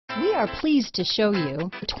We are pleased to show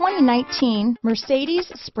you the 2019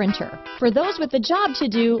 Mercedes Sprinter. For those with a job to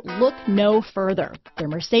do, look no further. The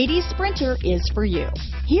Mercedes Sprinter is for you.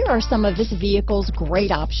 Here are some of this vehicle's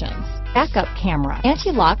great options: backup camera,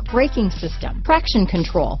 anti-lock braking system, traction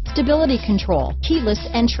control, stability control, keyless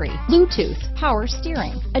entry, Bluetooth, power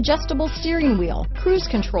steering, adjustable steering wheel, cruise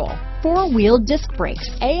control, four-wheel disc brakes,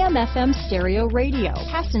 AM/FM stereo radio,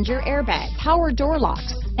 passenger airbag, power door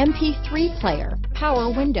locks, MP3 player, power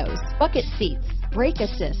windows, bucket seats, brake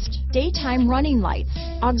assist, daytime running lights,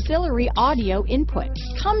 auxiliary audio input.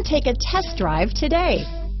 Come take a test drive today.